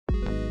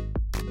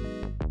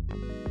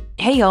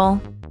Hey y'all.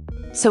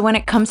 So when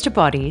it comes to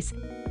bodies,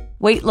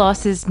 weight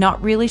loss is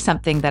not really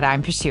something that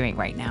I'm pursuing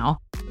right now.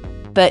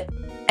 But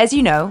as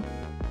you know,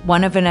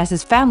 one of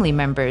Vanessa's family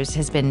members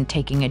has been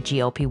taking a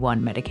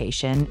GLP-1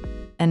 medication,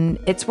 and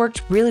it's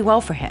worked really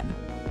well for him.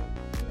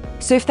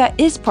 So if that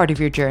is part of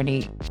your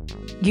journey,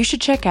 you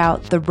should check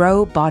out the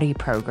Ro Body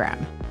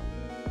Program.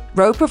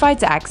 Ro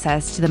provides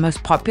access to the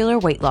most popular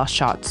weight loss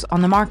shots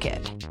on the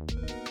market.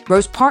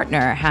 Ro's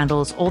partner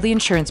handles all the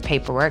insurance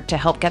paperwork to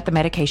help get the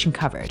medication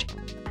covered.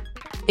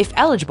 If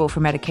eligible for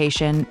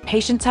medication,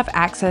 patients have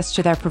access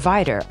to their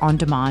provider on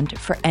demand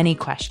for any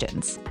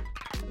questions.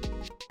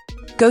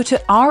 Go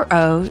to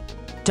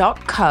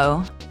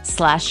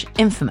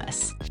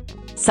ro.co/infamous.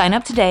 Sign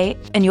up today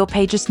and you'll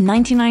pay just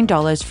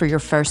 $99 for your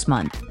first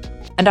month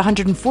and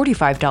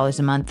 $145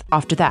 a month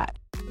after that.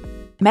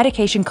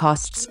 Medication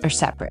costs are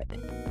separate.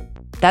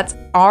 That's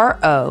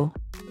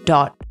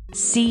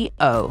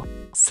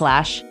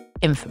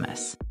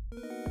ro.co/infamous.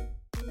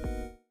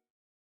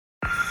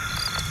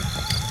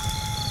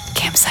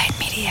 Campside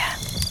Media.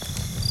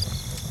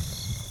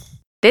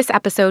 This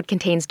episode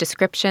contains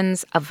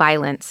descriptions of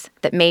violence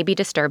that may be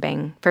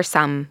disturbing for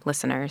some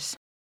listeners.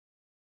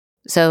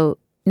 So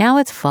now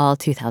it's fall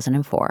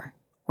 2004.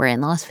 We're in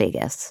Las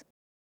Vegas.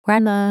 We're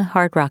in the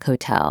Hard Rock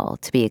Hotel,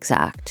 to be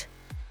exact.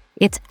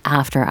 It's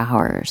after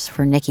hours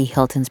for Nikki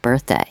Hilton's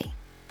birthday.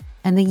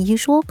 And the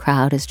usual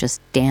crowd is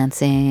just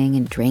dancing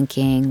and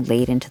drinking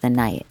late into the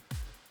night.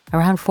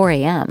 Around 4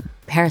 a.m.,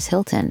 Paris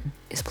Hilton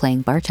is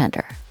playing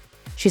bartender.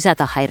 She's at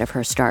the height of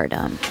her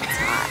stardom.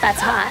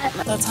 That's hot.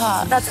 That's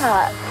hot. That's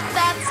hot.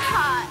 That's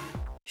hot.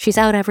 She's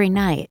out every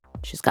night.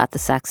 She's got the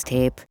sex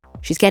tape.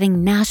 She's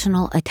getting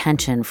national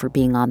attention for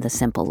being on The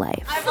Simple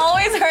Life. I've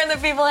always heard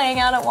that people hang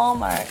out at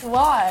Walmart.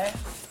 Why?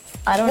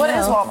 I don't know. What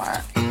is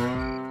Walmart?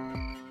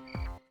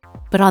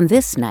 But on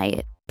this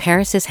night,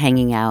 Paris is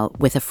hanging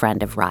out with a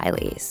friend of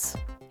Riley's.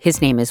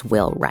 His name is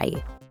Will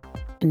Wright.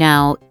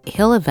 Now,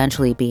 he'll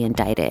eventually be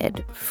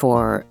indicted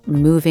for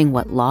moving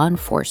what law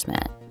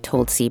enforcement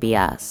told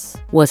CBS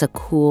was a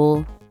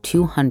cool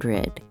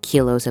 200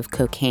 kilos of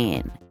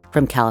cocaine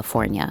from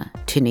California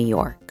to New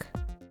York.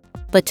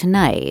 But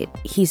tonight,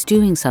 he's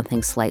doing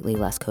something slightly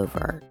less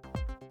covert.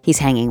 He's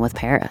hanging with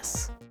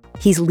Paris.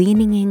 He's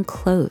leaning in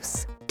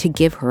close to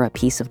give her a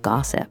piece of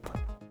gossip.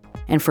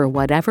 And for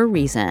whatever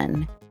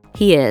reason,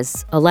 he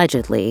is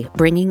allegedly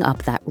bringing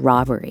up that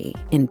robbery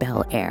in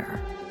Bel Air.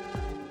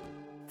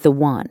 The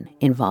one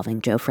involving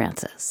Joe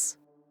Francis.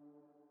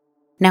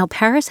 Now,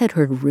 Paris had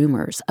heard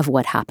rumors of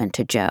what happened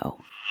to Joe. I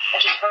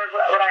just heard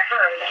what I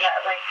heard, and I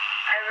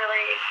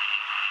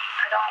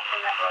don't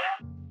remember what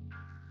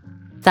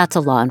happened. That's a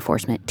law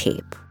enforcement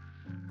tape.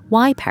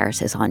 Why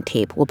Paris is on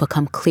tape will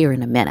become clear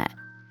in a minute.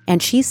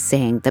 And she's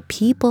saying the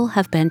people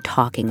have been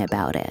talking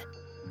about it,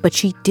 but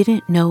she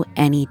didn't know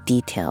any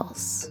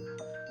details.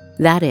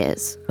 That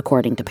is,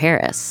 according to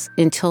Paris,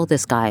 until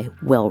this guy,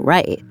 Will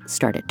Wright,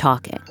 started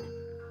talking.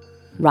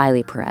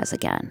 Riley Perez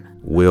again.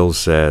 Will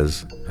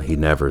says he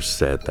never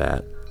said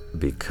that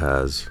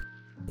because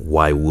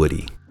why would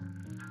he?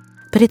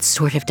 But it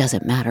sort of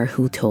doesn't matter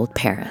who told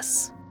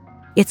Paris.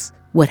 It's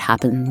what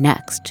happened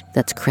next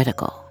that's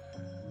critical.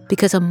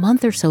 Because a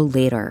month or so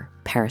later,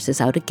 Paris is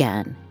out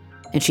again,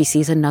 and she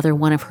sees another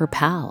one of her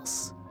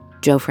pals,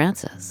 Joe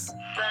Francis.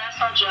 When I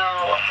saw Joe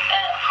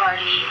at a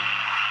party,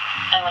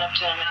 I went up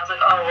to him and I was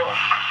like, oh, well,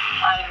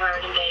 I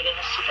heard in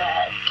Vegas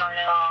that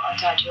Darnell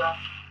attacked you up.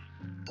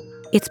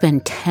 It's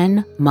been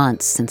 10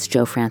 months since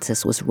Joe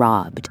Francis was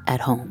robbed at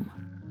home,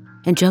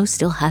 and Joe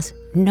still has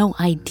no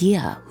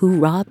idea who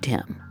robbed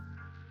him.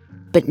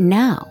 But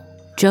now,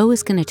 Joe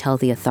is going to tell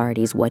the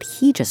authorities what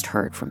he just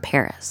heard from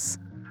Paris,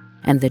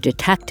 and the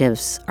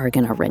detectives are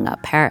going to ring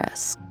up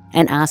Paris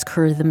and ask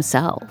her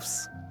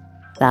themselves.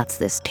 That's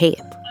this tape.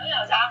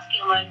 I was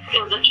asking,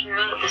 is it true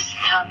that this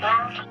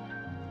happened?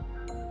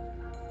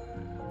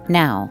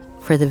 Now,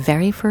 for the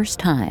very first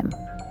time,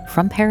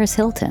 from Paris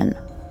Hilton,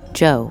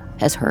 Joe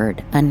has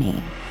heard a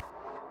name.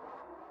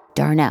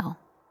 Darnell,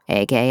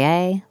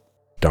 a.k.a.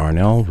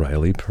 Darnell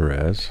Riley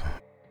Perez.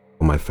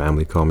 My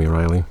family call me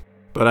Riley,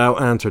 but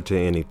I'll answer to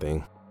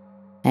anything.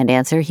 And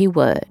answer he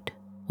would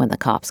when the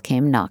cops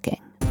came knocking.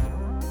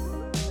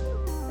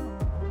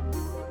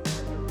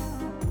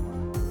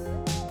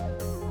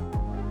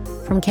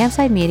 From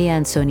Campside Media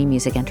and Sony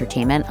Music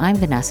Entertainment, I'm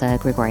Vanessa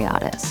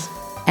Grigoriadis,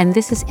 and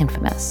this is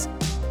Infamous.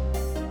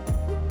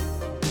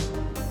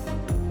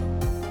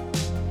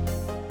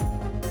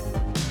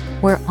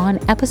 We're on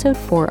episode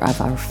 4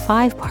 of our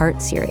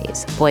 5-part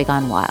series, Boy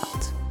Gone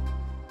Wild.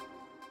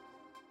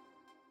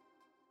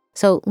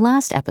 So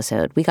last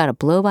episode, we got a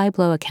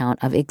blow-by-blow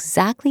account of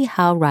exactly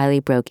how Riley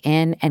broke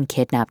in and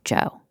kidnapped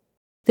Joe.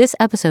 This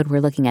episode,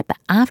 we're looking at the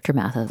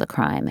aftermath of the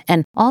crime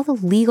and all the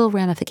legal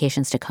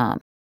ramifications to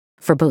come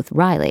for both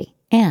Riley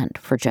and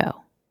for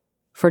Joe.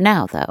 For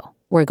now, though,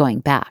 we're going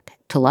back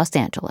to Los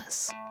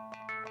Angeles.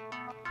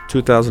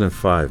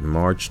 2005,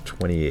 March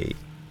 28.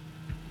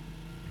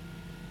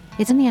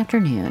 It's in the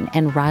afternoon,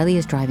 and Riley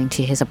is driving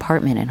to his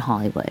apartment in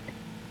Hollywood.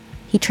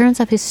 He turns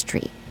up his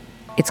street.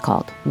 It's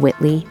called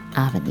Whitley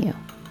Avenue.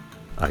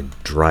 I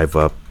drive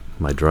up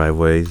my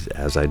driveways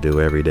as I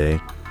do every day.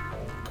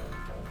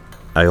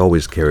 I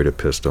always carried a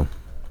pistol.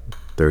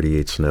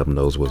 38 snub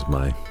nose was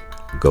my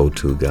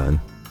go-to gun.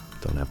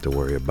 Don't have to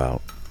worry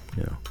about,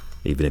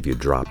 even if you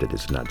dropped it,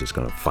 it's not just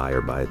gonna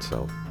fire by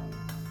itself.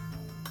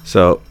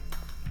 So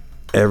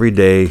every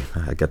day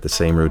I got the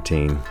same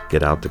routine.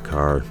 Get out the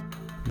car,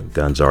 the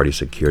gun's already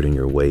secured in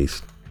your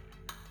waist.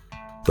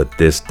 But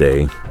this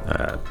day,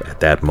 at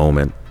that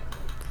moment,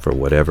 for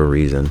whatever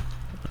reason,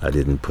 I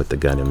didn't put the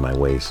gun in my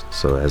waist.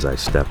 So as I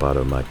step out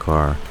of my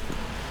car,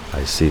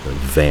 I see the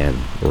van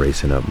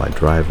racing up my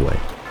driveway.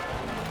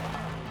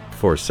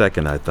 For a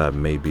second, I thought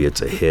maybe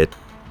it's a hit.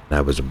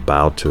 I was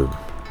about to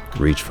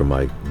reach for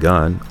my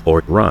gun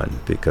or run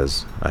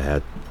because I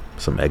had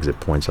some exit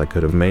points I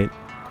could have made.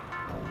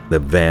 The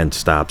van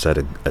stops at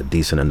a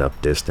decent enough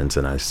distance,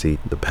 and I see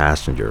the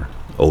passenger,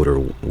 older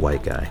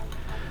white guy.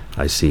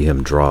 I see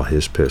him draw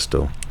his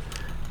pistol,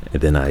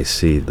 and then I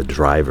see the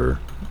driver.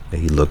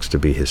 He looks to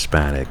be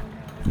Hispanic,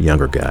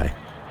 younger guy,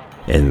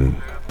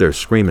 and they're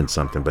screaming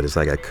something, but it's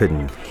like I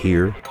couldn't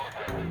hear.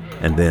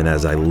 And then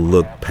as I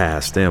look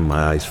past them,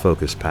 my eyes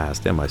focus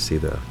past them, I see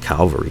the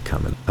cavalry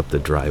coming up the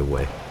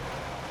driveway.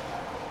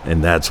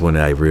 And that's when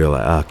I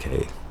realized,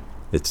 okay,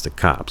 it's the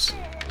cops.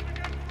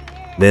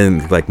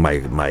 Then like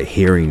my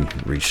hearing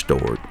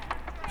restored,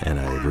 and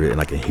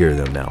I can hear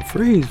them now.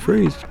 Freeze,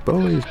 police,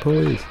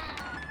 police.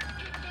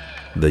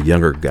 The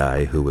younger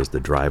guy, who was the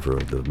driver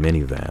of the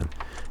minivan,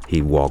 he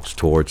walks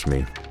towards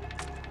me.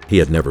 He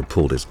had never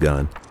pulled his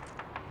gun.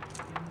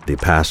 The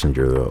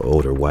passenger, the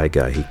older white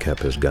guy, he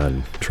kept his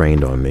gun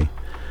trained on me.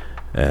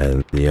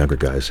 And the younger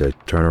guy said,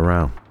 turn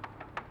around.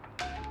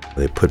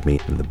 They put me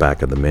in the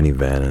back of the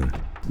minivan, and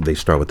they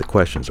start with the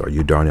questions. Are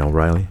you Darnell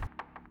Riley?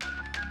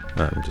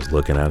 I'm just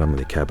looking at them, and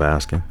they kept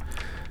asking.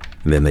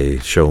 And then they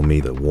show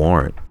me the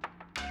warrant.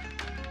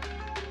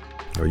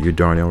 Are you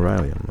Darnell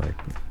Riley? I'm like,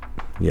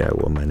 yeah,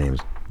 well, my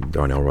name's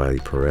Darnell Riley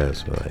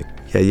Perez. They're like,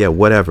 yeah,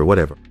 whatever.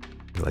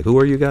 They're like, who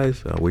are you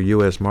guys? We're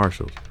U.S.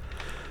 Marshals.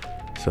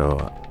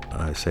 So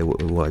I say,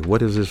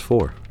 what is this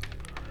for?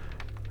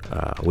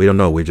 We don't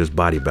know. We're just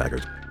body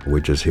baggers. We're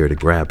just here to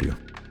grab you.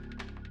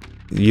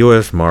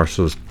 U.S.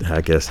 Marshals,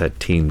 I guess, had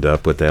teamed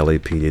up with the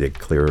LAPD to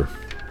clear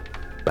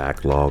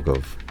backlog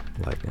of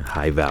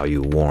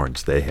high-value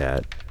warrants they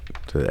had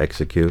to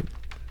execute.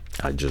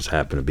 I just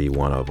happened to be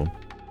one of them.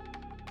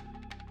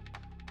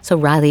 So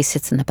Riley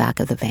sits in the back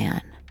of the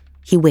van.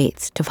 He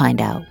waits to find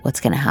out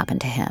what's going to happen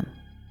to him.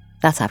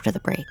 That's after the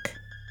break.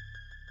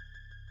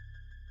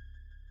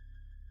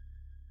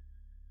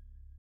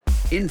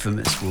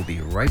 Infamous will be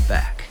right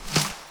back.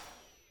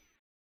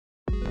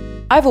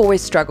 I've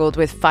always struggled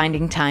with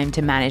finding time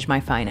to manage my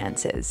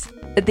finances.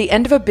 At the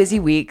end of a busy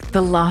week,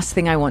 the last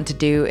thing I want to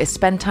do is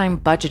spend time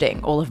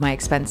budgeting all of my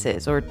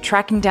expenses or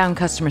tracking down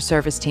customer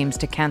service teams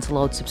to cancel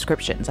old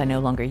subscriptions I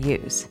no longer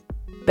use.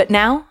 But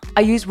now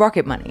I use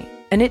Rocket Money,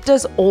 and it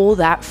does all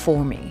that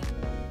for me.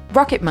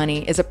 Rocket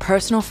Money is a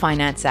personal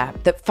finance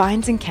app that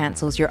finds and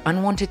cancels your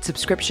unwanted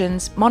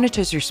subscriptions,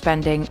 monitors your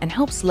spending, and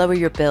helps lower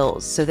your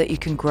bills so that you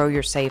can grow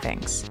your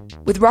savings.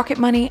 With Rocket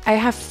Money, I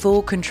have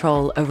full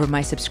control over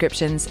my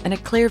subscriptions and a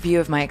clear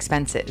view of my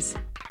expenses.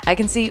 I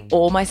can see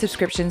all my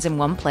subscriptions in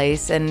one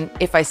place, and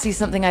if I see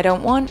something I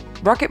don't want,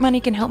 Rocket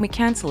Money can help me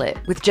cancel it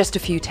with just a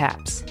few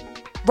taps.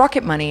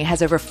 Rocket Money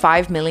has over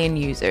 5 million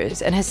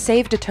users and has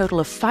saved a total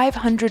of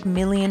 $500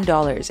 million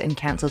in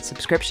canceled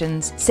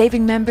subscriptions,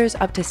 saving members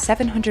up to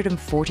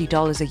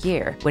 $740 a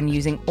year when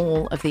using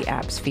all of the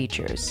app's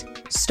features.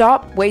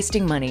 Stop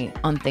wasting money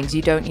on things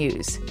you don't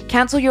use.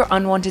 Cancel your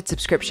unwanted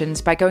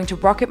subscriptions by going to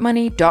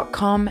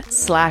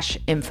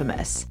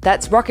rocketmoney.com/infamous.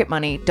 That's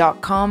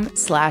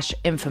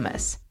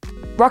rocketmoney.com/infamous.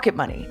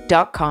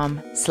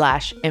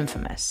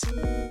 rocketmoney.com/infamous.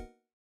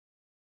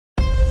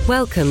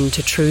 Welcome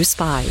to True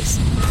Spies,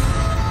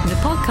 the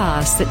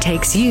podcast that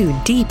takes you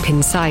deep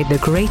inside the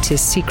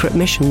greatest secret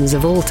missions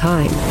of all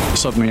time.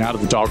 Suddenly out of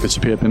the darkness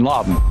appeared Bin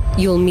Laden.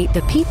 You'll meet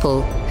the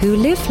people who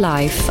live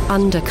life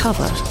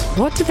undercover.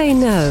 What do they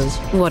know?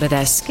 What are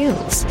their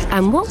skills?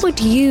 And what would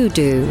you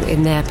do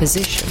in their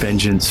position?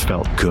 Vengeance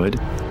felt good.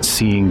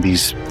 Seeing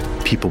these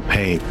people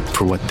pay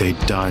for what they'd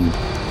done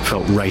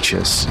felt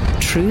righteous.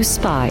 True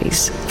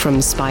Spies from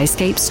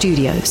Spyscape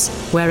Studios,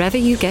 wherever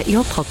you get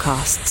your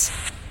podcasts.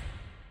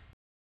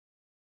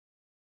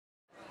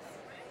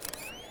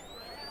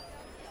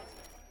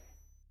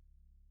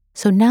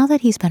 So now that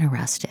he's been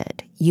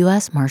arrested,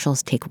 U.S.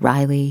 Marshals take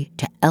Riley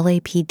to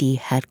LAPD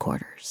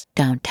headquarters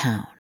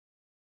downtown.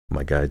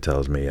 My guy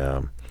tells me,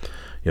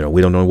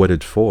 we don't know what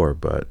it's for,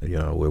 but,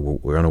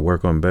 we're going to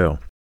work on bail.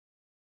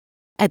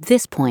 At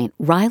this point,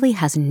 Riley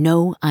has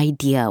no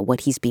idea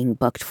what he's being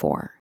booked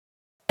for.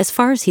 As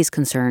far as he's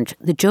concerned,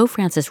 the Joe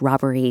Francis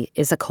robbery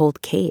is a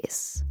cold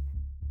case.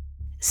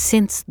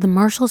 Since the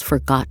marshals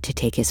forgot to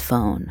take his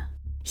phone,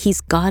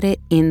 he's got it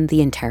in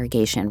the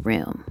interrogation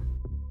room.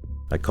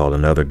 I called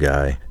another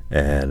guy,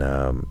 and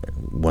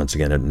once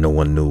again, no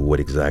one knew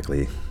what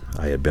exactly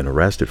I had been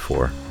arrested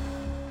for.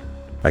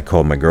 I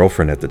called my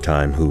girlfriend at the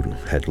time, who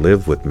had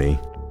lived with me,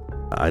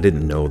 I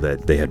didn't know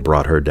that they had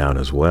brought her down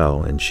as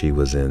well, and she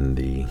was in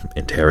the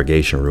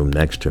interrogation room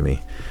next to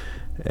me.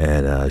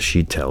 And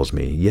she tells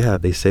me, yeah,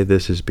 they say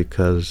this is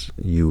because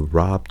you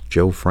robbed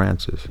Joe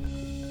Francis.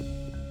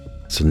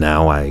 So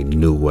now I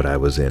knew what I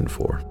was in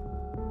for.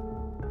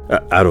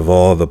 Out of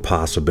all the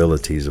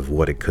possibilities of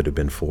what it could have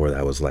been for,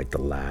 that was like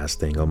the last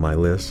thing on my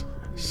list.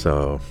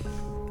 So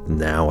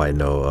now I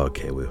know,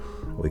 okay,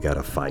 we got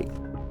to fight.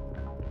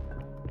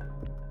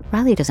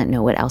 Riley doesn't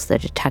know what else the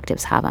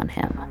detectives have on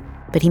him,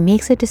 but he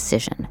makes a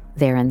decision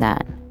there and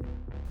then.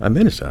 I'm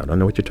innocent. I don't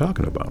know what you're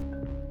talking about.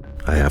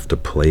 I have to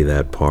play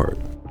that part.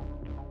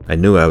 I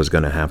knew I was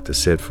going to have to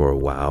sit for a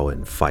while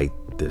and fight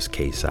this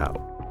case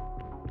out.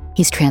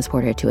 He's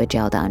transported to a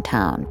jail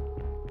downtown.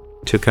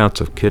 2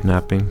 counts of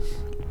kidnapping,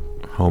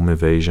 home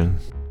invasion,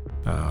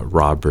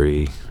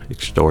 robbery,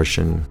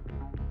 extortion,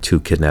 2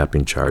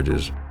 kidnapping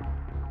charges.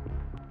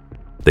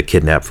 The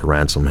kidnap for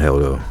ransom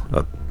held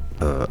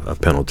a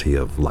penalty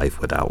of life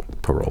without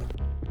parole.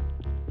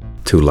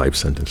 2 life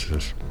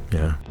sentences,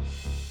 yeah.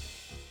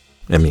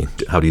 I mean,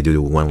 how do you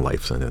do 1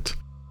 life sentence?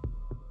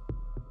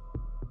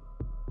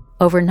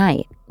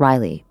 Overnight,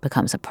 Riley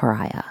becomes a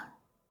pariah.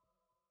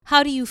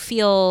 How do you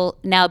feel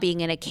now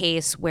being in a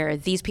case where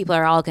these people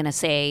are all going to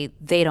say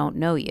they don't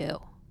know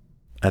you?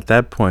 At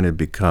that point, it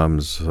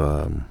becomes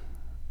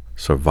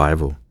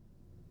survival.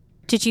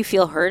 Did you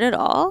feel hurt at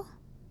all?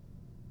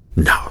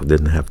 No,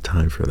 didn't have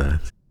time for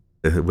that.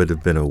 It would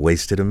have been a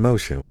wasted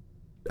emotion.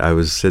 I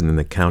was sitting in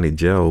the county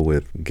jail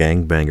with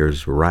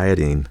gangbangers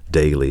rioting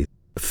daily,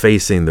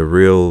 facing the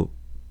real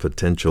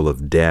potential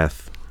of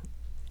death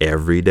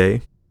every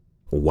day,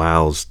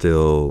 while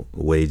still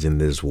waging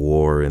this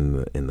war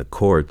in the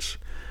courts,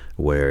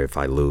 where if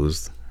I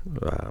lose,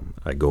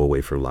 I go away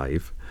for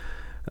life.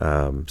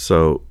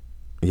 So,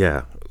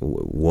 yeah,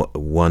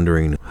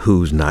 wondering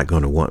who's not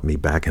going to want me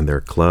back in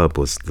their club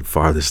was the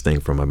farthest thing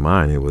from my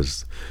mind. It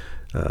was,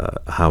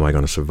 how am I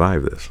going to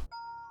survive this?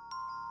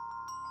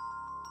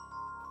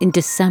 In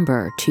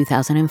December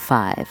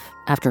 2005,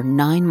 after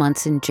 9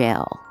 months in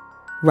jail,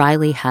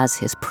 Riley has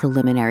his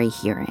preliminary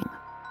hearing.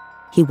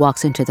 He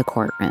walks into the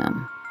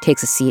courtroom,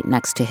 takes a seat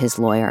next to his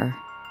lawyer,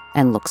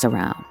 and looks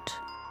around.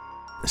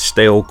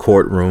 Stale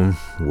courtroom,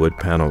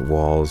 wood-paneled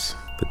walls.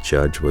 The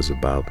judge was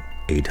about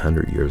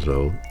 800 years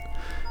old.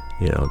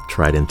 You know,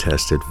 tried and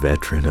tested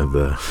veteran of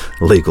the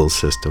legal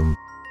system.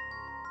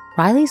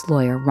 Riley's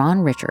lawyer,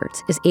 Ron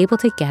Richards, is able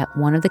to get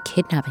one of the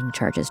kidnapping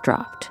charges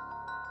dropped.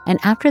 And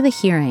after the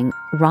hearing,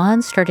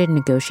 Ron started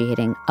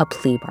negotiating a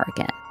plea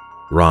bargain.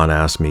 Ron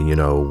asked me, you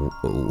know,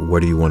 where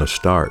do you want to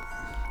start?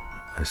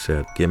 I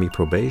said, give me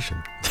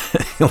probation.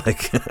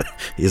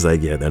 He's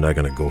like, yeah, they're not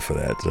going to go for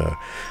that. So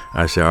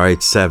I said, all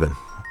right, 7.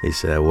 He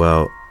said,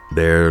 well,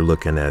 they're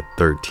looking at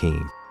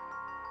 13.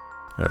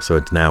 So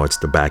it's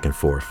the back and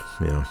forth,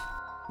 you know.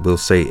 We'll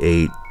say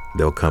 8,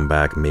 they'll come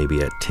back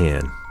maybe at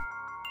 10.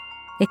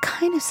 It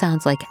kind of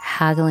sounds like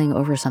haggling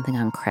over something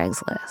on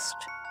Craigslist.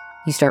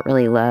 You start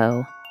really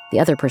low, the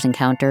other person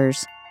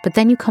counters, but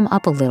then you come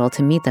up a little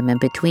to meet them in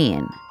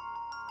between.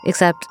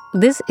 Except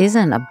this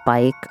isn't a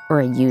bike or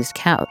a used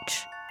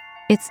couch.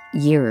 It's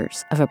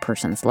years of a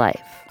person's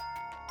life.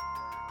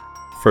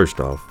 First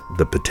off,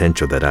 the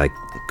potential that I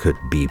could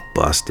be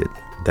busted,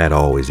 that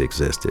always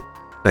existed.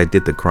 I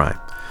did the crime.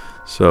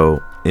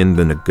 So in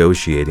the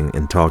negotiating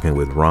and talking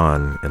with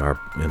Ron in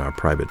our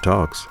private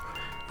talks,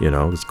 you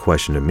know, his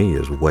question to me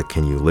is, what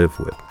can you live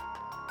with?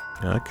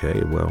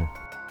 Okay, well,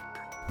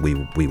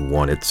 we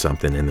wanted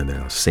something in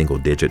the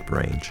single-digit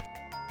range.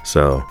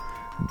 So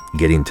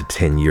getting to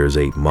 10 years,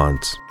 8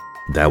 months,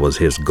 that was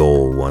his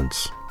goal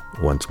once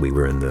we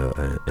were in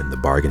the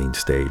bargaining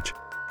stage.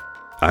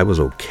 I was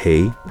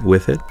okay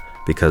with it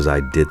because I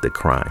did the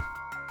crime.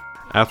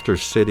 After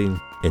sitting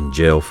in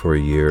jail for a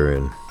year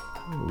and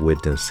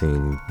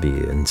witnessing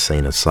the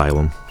insane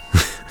asylum,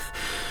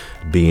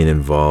 being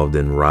involved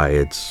in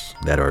riots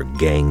that are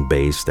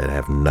gang-based, that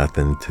have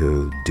nothing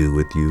to do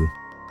with you,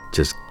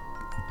 just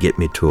get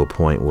me to a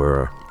point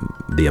where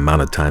the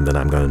amount of time that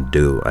I'm going to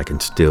do, I can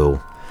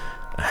still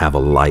have a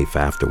life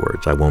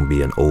afterwards. I won't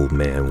be an old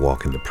man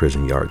walking the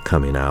prison yard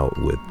coming out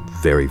with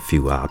very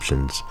few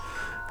options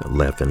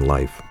left in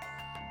life.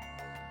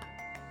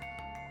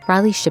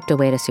 Riley shipped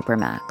away to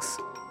Supermax.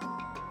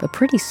 But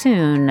pretty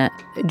soon,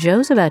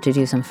 Joe's about to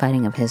do some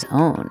fighting of his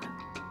own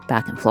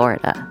back in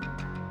Florida.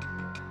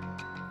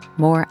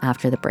 More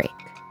after the break.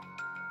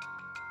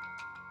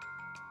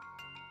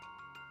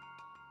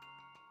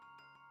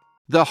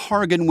 The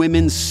Hargan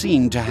women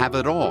seemed to have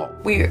it all.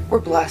 We were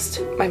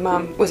blessed. My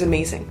mom was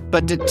amazing.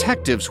 But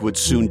detectives would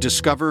soon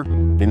discover...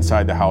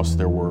 Inside the house,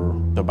 there were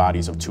the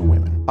bodies of 2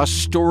 women. A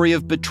story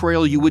of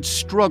betrayal you would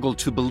struggle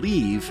to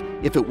believe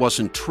if it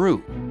wasn't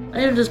true. I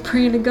am just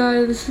praying to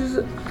God, this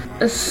is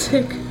a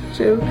sick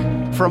joke.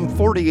 From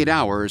 48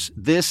 Hours,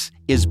 this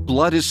is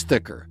Blood is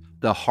Thicker,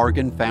 the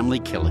Hargan family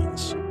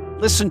killings.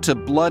 Listen to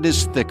Blood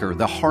is Thicker,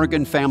 the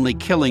Hargan family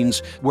killings,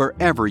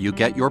 wherever you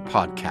get your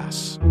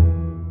podcasts.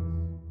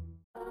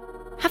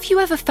 Have you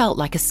ever felt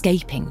like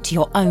escaping to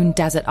your own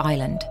desert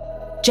island?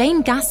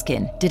 Jane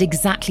Gaskin did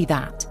exactly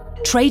that.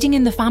 trading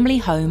in the family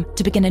home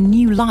to begin a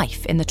new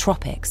life in the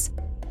tropics.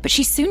 But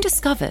she soon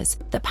discovers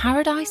that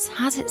paradise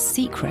has its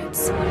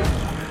secrets.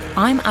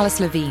 I'm Alice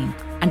Levine,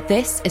 and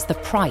this is The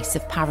Price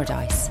of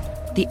Paradise,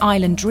 the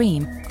island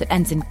dream that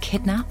ends in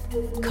kidnap,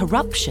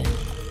 corruption,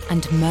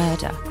 and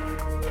murder.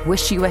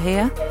 Wish you were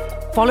here?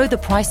 Follow The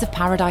Price of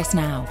Paradise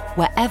now,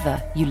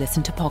 wherever you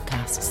listen to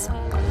podcasts.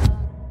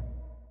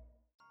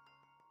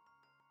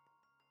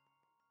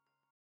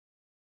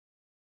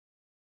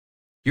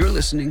 You're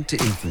listening to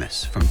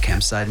Infamous from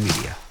Campside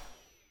Media.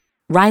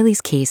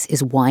 Riley's case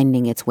is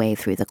winding its way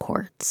through the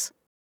courts.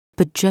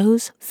 But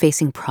Joe's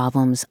facing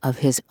problems of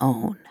his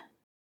own.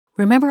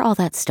 Remember all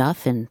that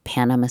stuff in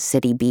Panama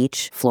City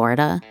Beach,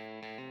 Florida,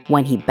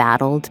 when he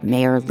battled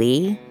Mayor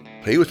Lee?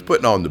 He was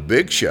putting on the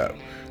big show.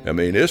 I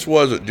mean, this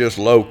wasn't just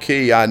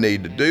low-key, I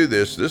need to do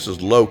this. This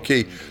is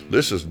low-key.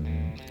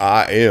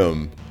 I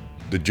am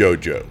the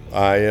JoJo.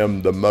 I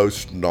am the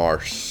most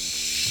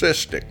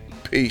narcissistic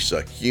piece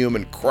of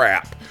human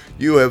crap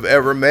you have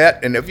ever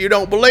met. And if you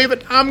don't believe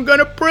it, I'm going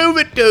to prove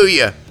it to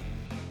you.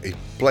 He's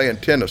playing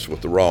tennis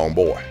with the wrong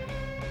boy.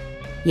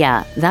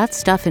 Yeah, that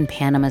stuff in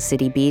Panama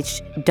City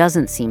Beach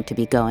doesn't seem to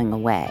be going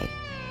away.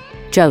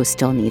 Joe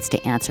still needs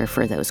to answer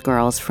for those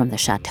girls from the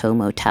Chateau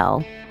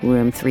Motel,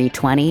 room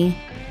 320.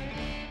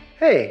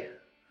 Hey,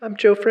 I'm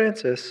Joe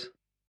Francis.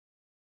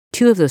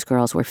 2 of those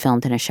girls were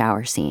filmed in a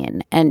shower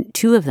scene, and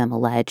 2 of them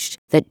alleged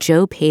that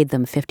Joe paid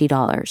them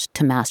 $50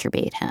 to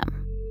masturbate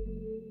him.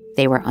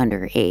 They were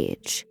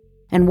underage,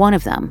 and one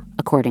of them,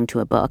 according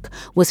to a book,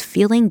 was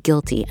feeling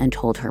guilty and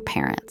told her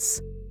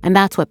parents. And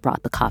that's what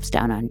brought the cops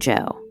down on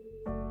Joe.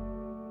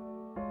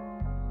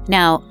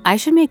 Now, I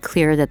should make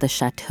clear that the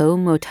Chateau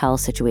Motel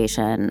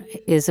situation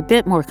is a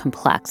bit more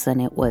complex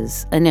than it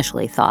was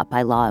initially thought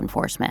by law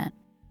enforcement.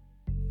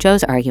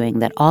 Joe's arguing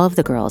that all of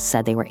the girls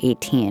said they were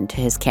 18 to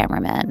his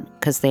cameraman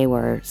because they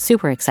were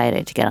super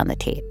excited to get on the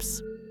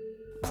tapes.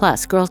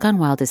 Plus, Girls Gone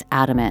Wild is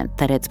adamant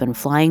that it's been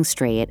flying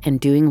straight and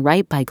doing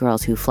right by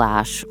girls who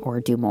flash or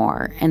do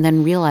more, and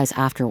then realize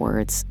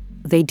afterwards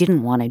they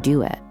didn't want to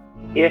do it.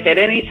 If at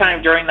any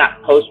time during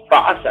that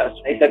post-process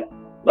they said,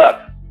 look,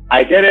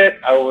 I did it,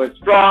 I was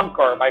drunk,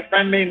 or my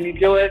friend made me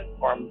do it,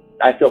 or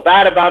I feel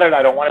bad about it,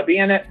 I don't want to be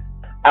in it,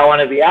 I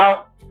want to be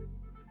out,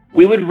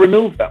 we would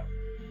remove them.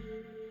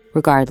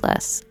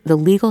 Regardless, the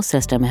legal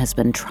system has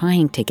been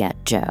trying to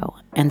get Joe,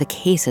 and the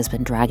case has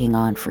been dragging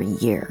on for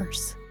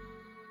years.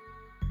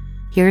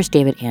 Here's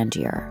David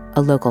Angier,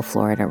 a local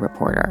Florida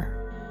reporter.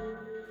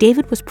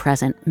 David was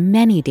present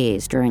many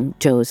days during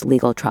Joe's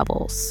legal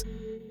troubles.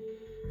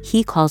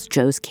 He calls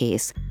Joe's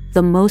case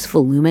the most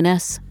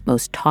voluminous,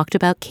 most talked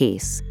about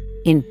case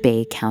in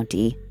Bay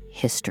County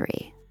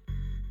history.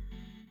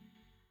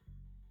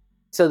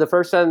 So the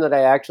first time that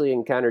I actually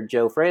encountered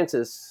Joe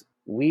Francis,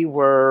 we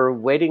were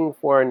waiting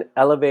for an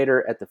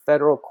elevator at the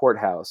federal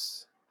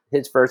courthouse.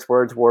 His first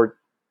words were,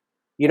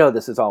 "You know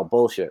this is all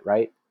bullshit,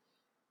 right?"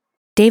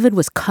 David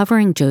was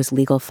covering Joe's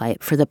legal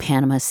fight for the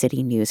Panama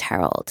City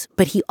News-Herald,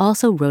 but he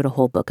also wrote a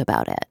whole book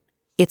about it.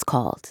 It's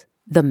called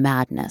The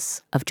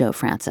Madness of Joe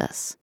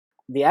Francis.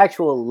 The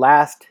actual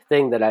last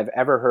thing that I've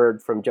ever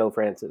heard from Joe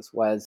Francis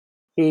was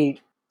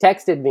he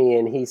texted me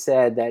and he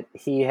said that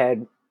he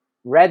had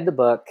read the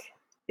book,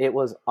 it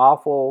was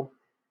awful,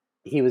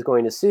 he was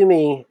going to sue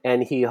me,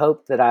 and he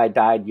hoped that I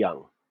died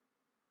young.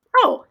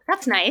 Oh,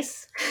 that's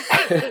nice.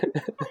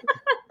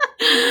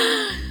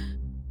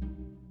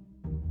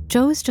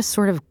 Joe is just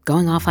sort of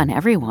going off on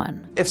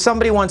everyone. If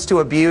somebody wants to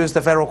abuse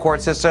the federal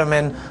court system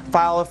and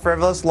file a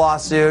frivolous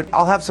lawsuit,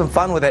 I'll have some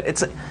fun with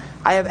it.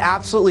 I have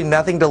absolutely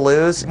nothing to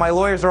lose. My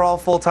lawyers are all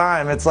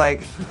full-time. It's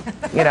like,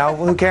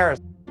 who cares?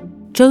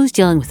 Joe's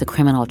dealing with the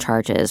criminal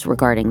charges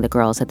regarding the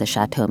girls at the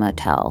Chateau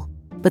Motel,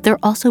 but they're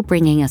also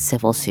bringing a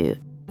civil suit,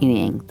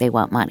 meaning they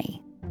want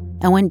money.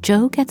 And when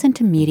Joe gets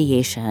into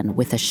mediation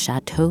with the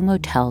Chateau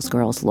Motel's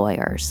girls'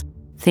 lawyers,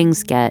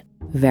 things get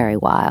very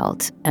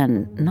wild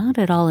and not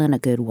at all in a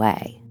good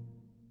way.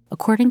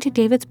 According to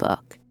David's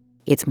book,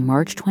 it's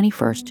March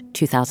 21st,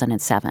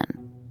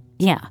 2007.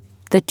 Yeah,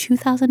 the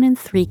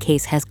 2003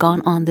 case has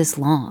gone on this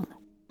long.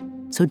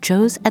 So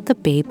Joe's at the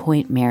Bay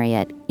Point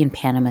Marriott in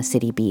Panama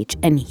City Beach,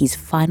 and he's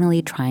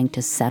finally trying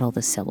to settle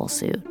the civil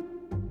suit.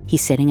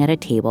 He's sitting at a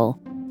table,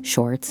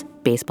 shorts,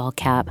 baseball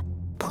cap,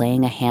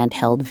 playing a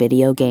handheld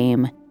video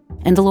game,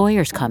 and the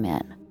lawyers come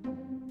in.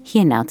 He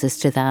announces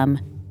to them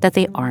that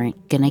they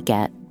aren't going to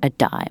get a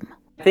dime.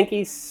 I think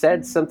he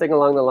said something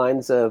along the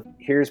lines of,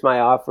 "Here's my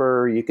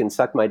offer, you can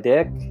suck my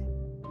dick."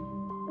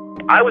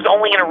 I was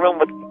only in a room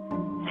with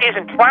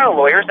seasoned trial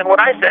lawyers, and what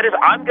I said is,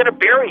 I'm going to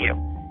bury you.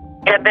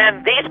 And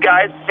then these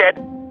guys said,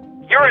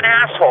 you're an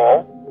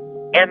asshole,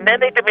 and then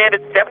they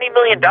demanded $70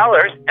 million,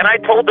 and I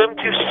told them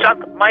to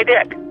suck my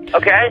dick,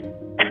 okay?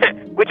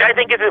 Which I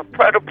think is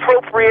an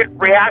appropriate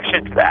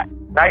reaction to that.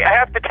 I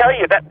have to tell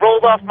you, that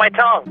rolled off my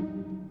tongue.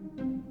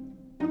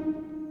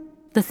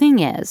 The thing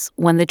is,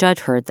 when the judge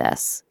heard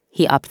this,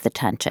 he upped the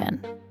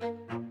tension.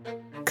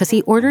 Because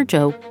he ordered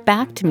Joe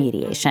back to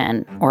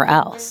mediation, or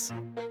else.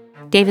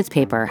 David's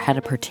paper had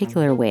a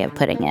particular way of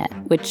putting it,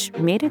 which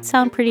made it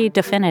sound pretty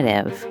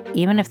definitive,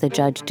 even if the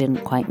judge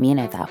didn't quite mean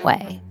it that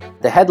way.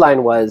 The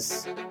headline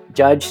was,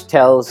 "Judge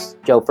tells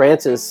Joe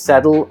Francis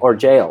settle or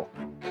jail."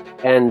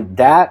 And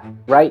that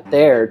right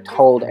there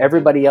told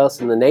everybody else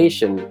in the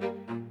nation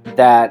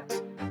that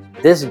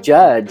this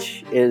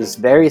judge is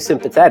very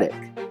sympathetic.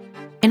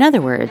 In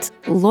other words,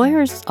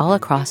 lawyers all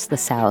across the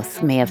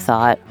South may have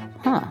thought,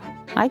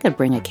 I could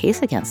bring a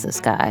case against this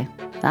guy,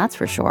 that's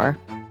for sure.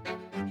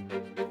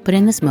 But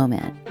in this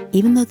moment,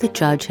 even though the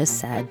judge has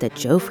said that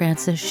Joe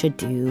Francis should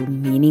do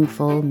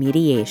meaningful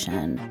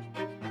mediation,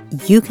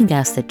 you can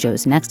guess that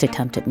Joe's next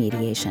attempt at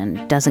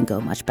mediation doesn't go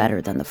much better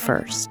than the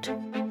first.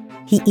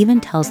 He even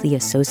tells the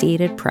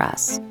Associated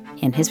Press,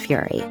 in his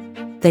fury,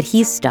 that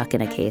he's stuck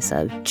in a case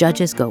of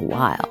judges go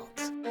wild.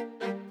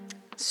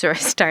 So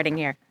starting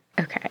here.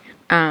 Okay.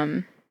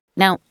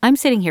 Now, I'm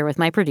sitting here with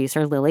my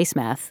producer, Lily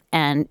Smith,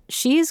 and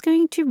she is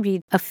going to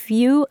read a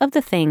few of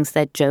the things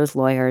that Joe's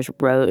lawyers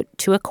wrote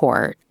to a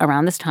court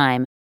around this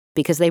time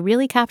because they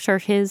really capture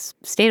his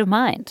state of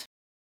mind.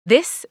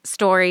 This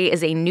story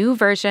is a new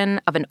version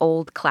of an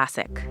old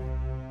classic.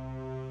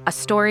 A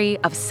story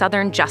of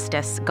Southern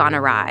justice gone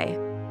awry.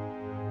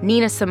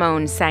 Nina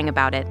Simone sang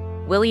about it.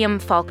 William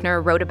Faulkner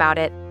wrote about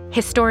it.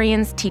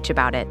 Historians teach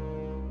about it.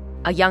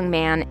 A young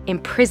man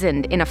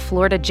imprisoned in a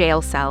Florida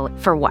jail cell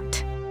for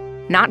what?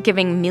 Not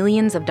giving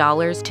millions of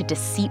dollars to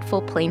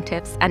deceitful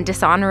plaintiffs and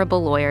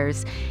dishonorable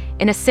lawyers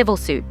in a civil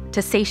suit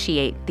to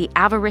satiate the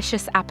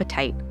avaricious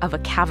appetite of a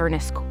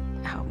cavernous...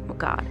 Oh,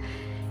 God.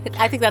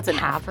 I think that's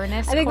enough.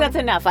 Cavernous I think court?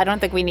 that's enough. I don't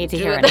think we need to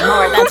hear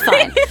anymore. That's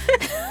fine.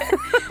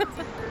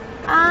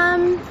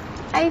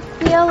 I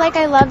feel like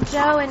I love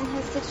Joe and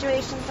his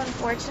situation's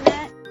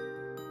unfortunate.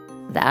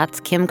 That's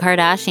Kim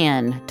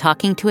Kardashian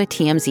talking to a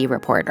TMZ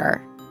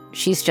reporter.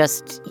 She's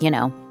just,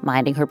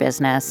 minding her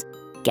business,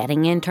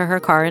 getting into her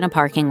car in a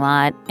parking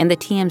lot, and the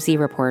TMZ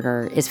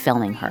reporter is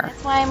filming her.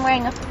 That's why I'm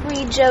wearing a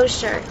Free Joe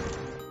shirt.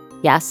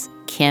 Yes,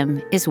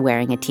 Kim is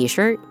wearing a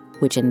t-shirt,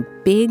 which in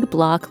big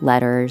block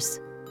letters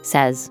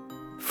says,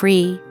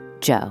 Free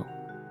Joe.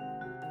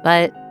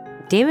 But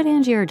David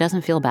Angier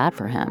doesn't feel bad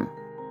for him.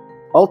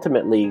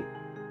 Ultimately,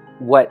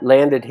 what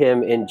landed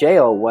him in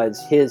jail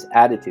was his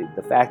attitude,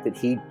 the fact that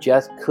he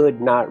just could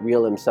not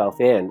reel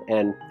himself in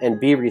and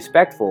be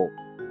respectful.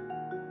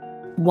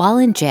 While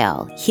in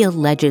jail, he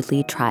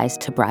allegedly tries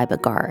to bribe a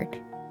guard.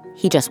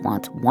 He just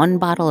wants one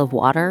bottle of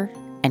water,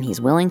 and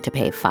he's willing to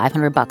pay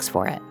 $500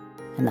 for it.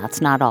 And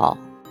that's not all.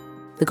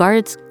 The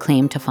guards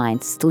claim to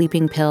find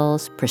sleeping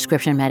pills,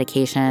 prescription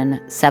medication,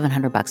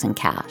 $700 in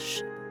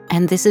cash.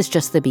 And this is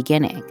just the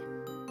beginning.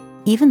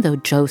 Even though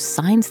Joe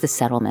signs the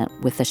settlement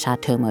with the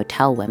Chateau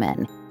Motel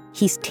women,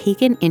 he's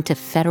taken into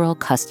federal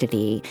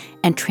custody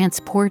and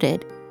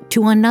transported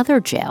to another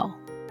jail.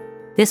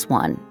 This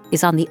one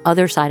is on the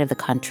other side of the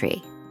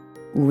country,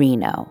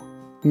 Reno,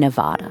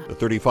 Nevada. The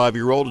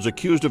 35-year-old is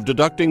accused of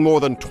deducting more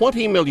than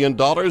 $20 million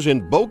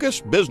in bogus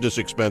business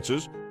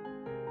expenses.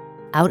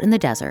 Out in the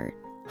desert,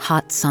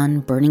 hot sun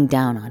burning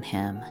down on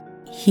him,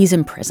 he's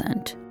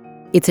imprisoned.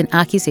 It's an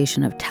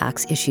accusation of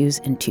tax issues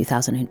in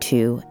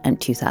 2002 and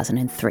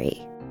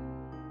 2003.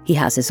 He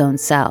has his own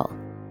cell.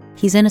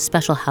 He's in a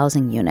special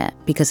housing unit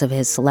because of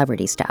his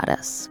celebrity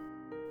status.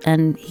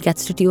 And he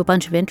gets to do a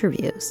bunch of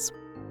interviews.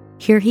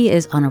 Here he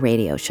is on a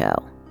radio show.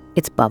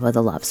 It's Bubba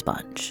the Love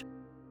Sponge.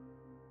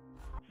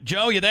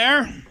 Joe, you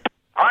there?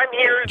 I'm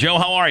here. Joe,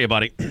 how are you,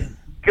 buddy?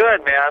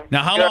 Good, man.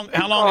 Now, how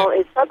long?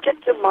 Is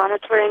subject to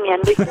monitoring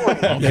and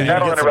recording. Okay.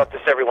 That'll interrupt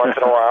us every once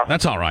in a while.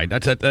 That's all right.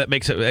 That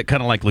makes it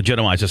kind of like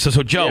legitimizes.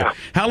 So Joe,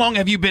 How long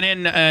have you been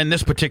in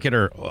this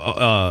particular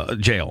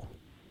jail?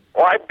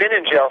 Well, I've been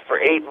in jail for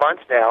 8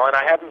 months now, and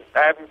I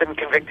haven't been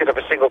convicted of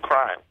a single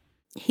crime.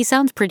 He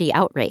sounds pretty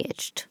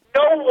outraged.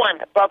 No one,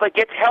 Bubba,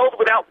 gets held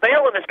without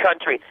bail in this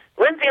country.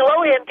 Lindsay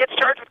Lohan gets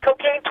charged with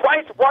cocaine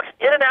twice, walks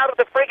in and out of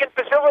the friggin'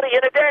 facility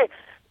in a day.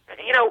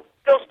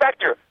 Phil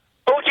Spector,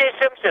 O.J.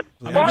 Simpson.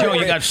 Joe,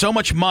 you got so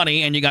much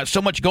money and you got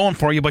so much going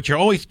for you, but you're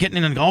always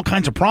getting in all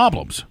kinds of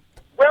problems.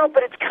 Well,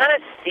 but it kind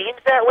of seems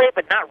that way,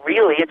 but not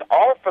really. It's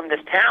all from this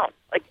town.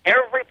 Like,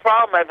 every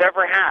problem I've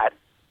ever had,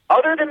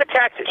 other than the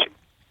tax issue,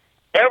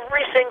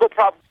 every single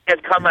problem has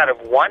come out of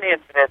one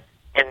incident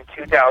in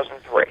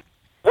 2003.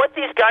 What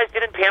these guys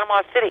did in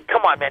Panama City,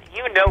 come on, man.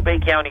 You know Bay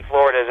County,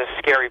 Florida is a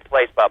scary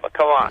place, Bubba.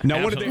 Come on.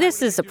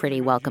 This is a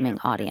pretty welcoming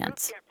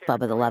audience,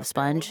 Bubba the Love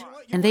Sponge,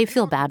 and they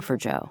feel bad for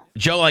Joe.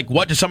 Joe, like,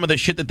 what is some of the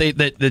shit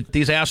that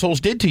these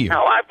assholes did to you?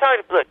 No, I'm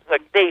talking, look,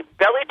 they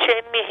belly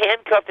chained me,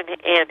 handcuffed,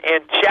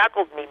 and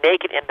shackled me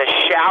naked in the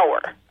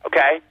shower,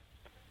 okay?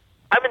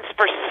 I'm in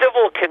for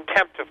civil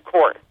contempt of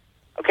court,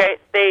 okay?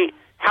 They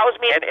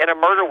housed me in a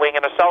murder wing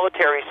in a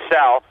solitary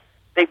cell.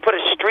 They put a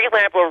street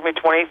lamp over me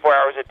 24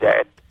 hours a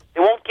day. They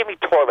won't give me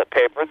toilet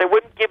paper. They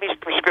wouldn't give me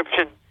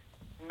prescription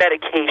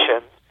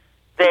medications.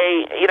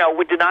 They,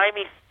 would deny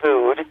me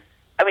food.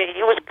 I mean,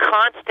 it was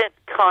constant,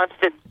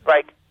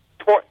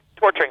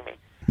 torturing me.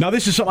 Now,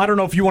 this is something I don't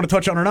know if you want to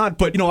touch on or not,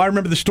 but, I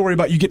remember the story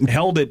about you getting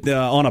held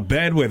on a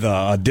bed with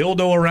a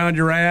dildo around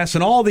your ass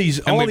and all these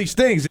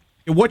things.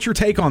 What's your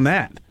take on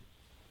that?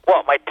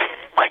 Well, my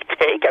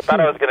take, I thought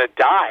I was going to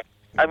die.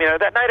 I mean,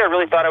 that night I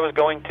really thought I was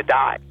going to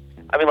die.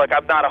 I mean, look,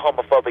 I'm not a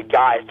homophobic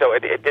guy, so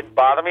it didn't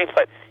bother me,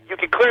 but you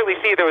could clearly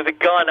see there was a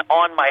gun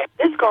on my...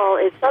 This call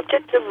is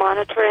subject to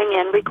monitoring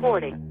and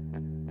recording.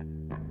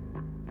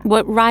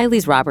 What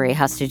Riley's robbery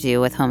has to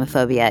do with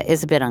homophobia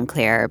is a bit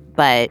unclear,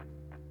 but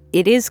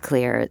it is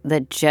clear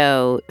that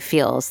Joe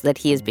feels that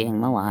he is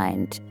being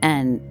maligned,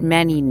 and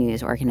many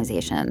news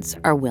organizations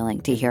are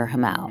willing to hear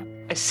him out.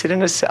 I sit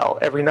in a cell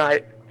every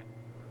night.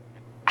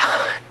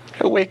 I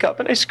wake up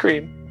and I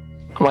scream.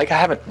 I'm like, I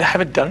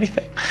haven't done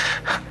anything.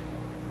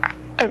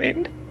 I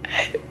mean,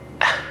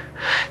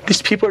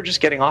 these people are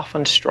just getting off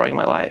on destroying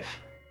my life.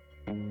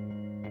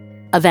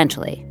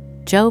 Eventually,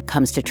 Joe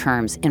comes to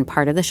terms in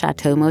part of the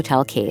Chateau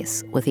Motel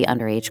case with the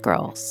underage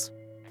girls.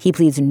 He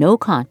pleads no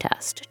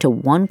contest to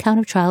 1 count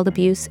of child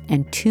abuse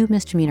and 2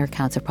 misdemeanor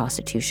counts of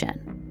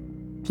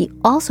prostitution. He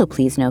also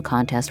pleads no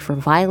contest for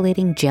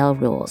violating jail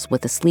rules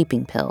with the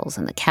sleeping pills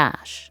and the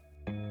cash.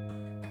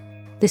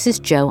 This is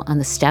Joe on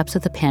the steps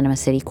of the Panama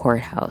City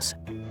courthouse.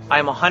 I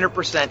am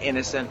 100%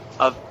 innocent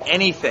of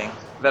anything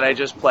that I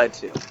just pled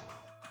to.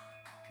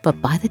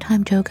 But by the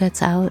time Joe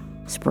gets out,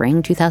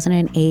 spring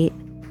 2008,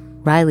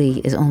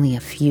 Riley is only a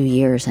few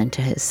years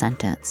into his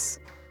sentence,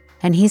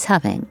 and he's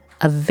having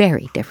a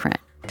very different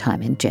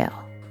time in jail.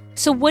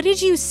 So what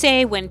did you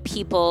say when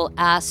people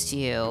asked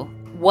you,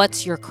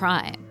 what's your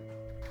crime?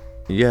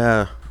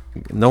 Yeah,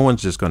 no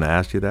one's just going to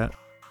ask you that.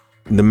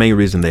 The main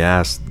reason they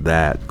ask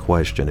that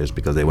question is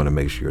because they want to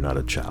make sure you're not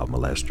a child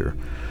molester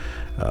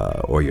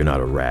or you're not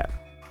a rat.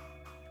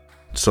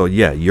 So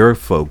yeah, your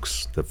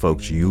folks, the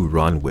folks you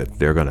run with,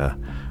 they're going to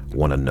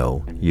want to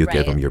know. You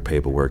give them your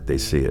paperwork, they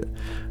see it.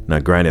 Now,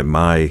 granted,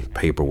 my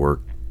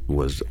paperwork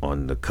was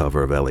on the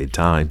cover of LA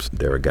Times.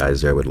 There are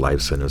guys there with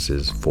life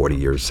sentences,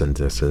 40-year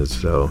sentences.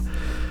 So,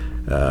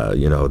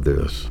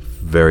 there's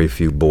very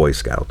few Boy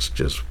Scouts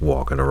just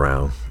walking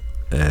around,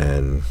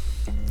 and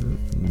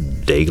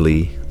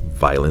daily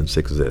violence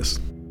exists.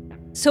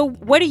 So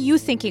what are you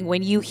thinking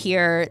when you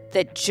hear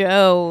that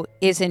Joe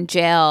is in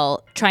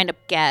jail trying to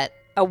get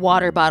a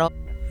water bottle?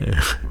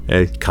 Yeah,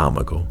 it's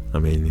comical. I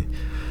mean,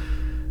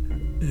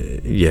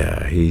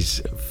 yeah,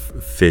 he's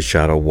fish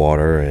out of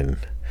water, and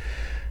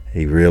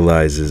he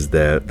realizes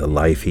that the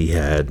life he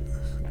had,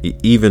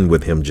 even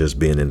with him just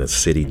being in a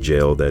city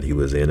jail that he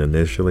was in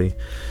initially,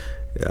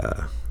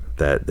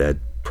 that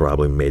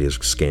probably made his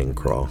skin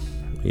crawl.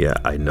 Yeah,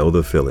 I know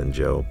the feeling,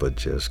 Joe, but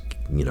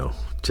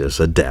just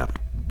adapt,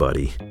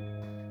 buddy.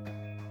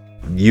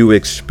 You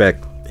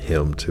expect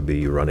him to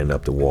be running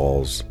up the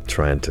walls,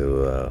 trying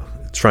to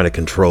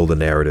control the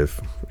narrative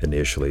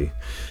initially,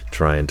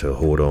 trying to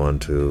hold on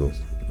to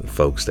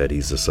folks that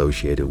he's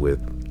associated with.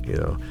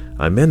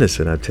 I'm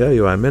innocent. I tell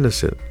you, I'm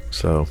innocent.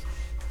 So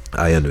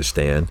I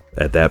understand.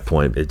 At that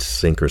point, it's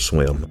sink or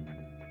swim.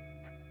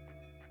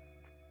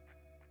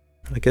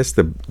 I guess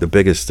the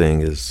biggest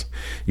thing is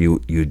you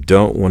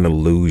don't want to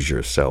lose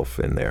yourself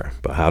in there.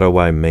 But how do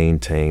I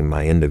maintain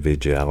my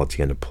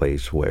individuality in a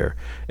place where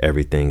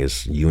everything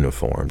is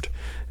uniformed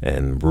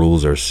and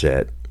rules are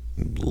set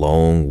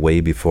long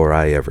way before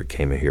I ever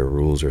came in here?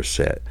 Rules are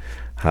set.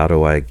 How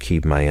do I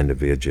keep my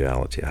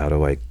individuality? How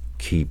do I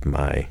keep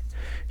my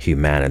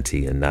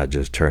humanity and not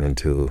just turn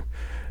into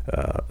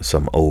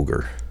some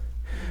ogre?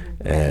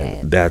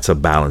 And that's a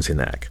balancing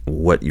act.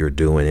 What you're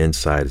doing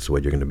inside is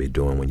what you're going to be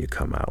doing when you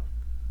come out.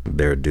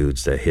 There are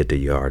dudes that hit the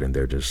yard and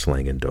they're just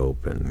slinging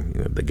dope and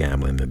the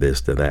gambling, the this,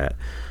 the that.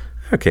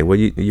 Okay, well,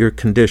 you're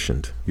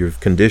conditioned. You've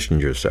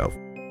conditioned yourself.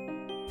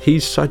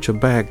 He's such a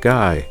bad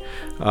guy.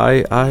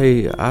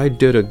 I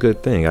did a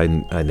good thing.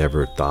 I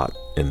never thought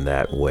in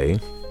that way.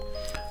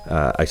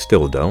 I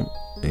still don't.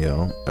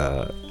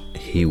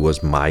 He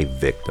was my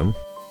victim.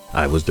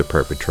 I was the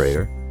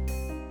perpetrator.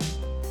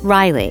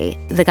 Riley,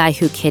 the guy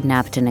who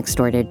kidnapped and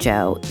extorted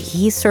Joe,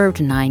 he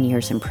served 9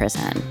 years in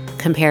prison,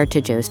 compared to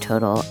Joe's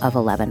total of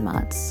 11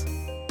 months.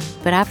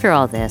 But after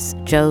all this,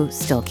 Joe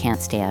still can't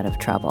stay out of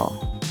trouble.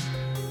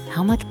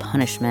 How much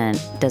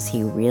punishment does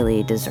he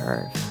really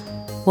deserve?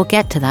 We'll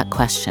get to that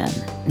question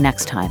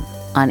next time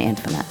on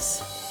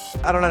Infamous.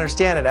 I don't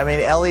understand it. I mean,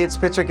 Elliot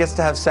Spitzer gets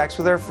to have sex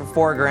with her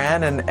for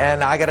 $4,000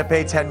 and I got to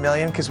pay $10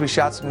 million because we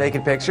shot some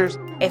naked pictures.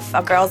 If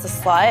a girl's a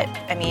slut,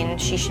 I mean,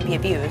 she should be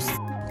abused.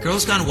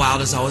 Girls Gone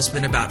Wild has always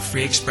been about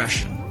free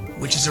expression,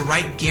 which is a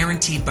right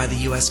guaranteed by the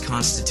U.S.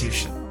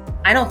 Constitution.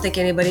 I don't think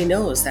anybody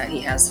knows that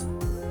he has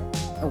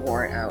a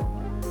warrant out.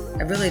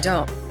 I really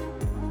don't.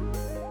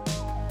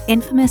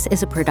 Infamous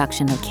is a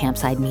production of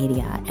Campside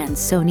Media and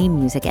Sony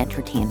Music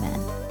Entertainment.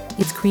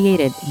 It's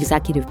created,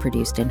 executive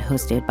produced, and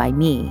hosted by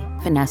me,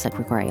 Vanessa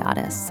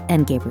Gregoriadis,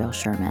 and Gabriel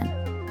Sherman.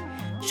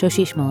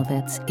 Shoshi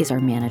Shmulevitz is our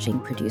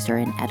managing producer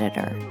and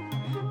editor.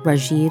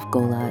 Rajiv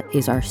Gola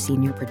is our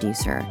senior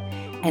producer,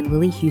 and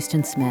Lily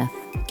Houston Smith,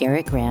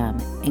 Garrett Graham,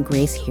 and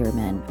Grace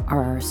Heerman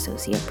are our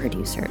associate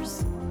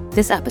producers.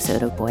 This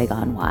episode of Boy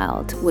Gone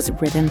Wild was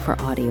written for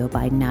audio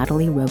by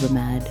Natalie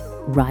Robomed,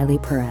 Riley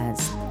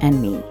Perez,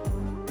 and me.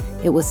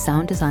 It was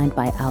sound designed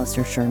by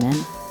Alistair Sherman,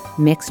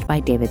 mixed by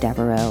David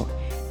Devereaux,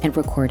 and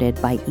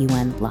recorded by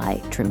Ewan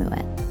Lai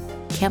Tremuit.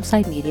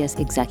 Campside Media's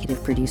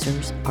executive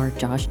producers are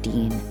Josh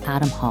Dean,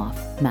 Adam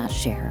Hoff, Matt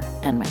Scher,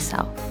 and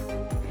myself.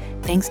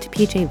 Thanks to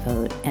PJ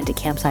Vogt and to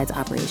Campside's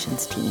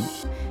operations team,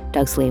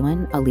 Doug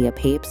Slaywin, Aaliyah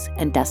Papes,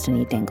 and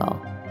Destiny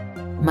Dingle.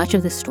 Much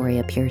of the story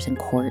appears in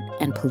court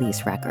and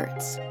police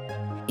records.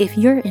 If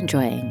you're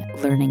enjoying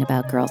learning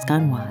about Girls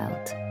Gone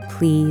Wild,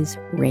 please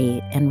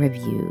rate and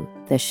review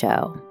the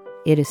show.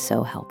 It is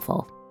so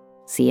helpful.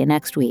 See you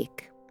next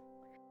week.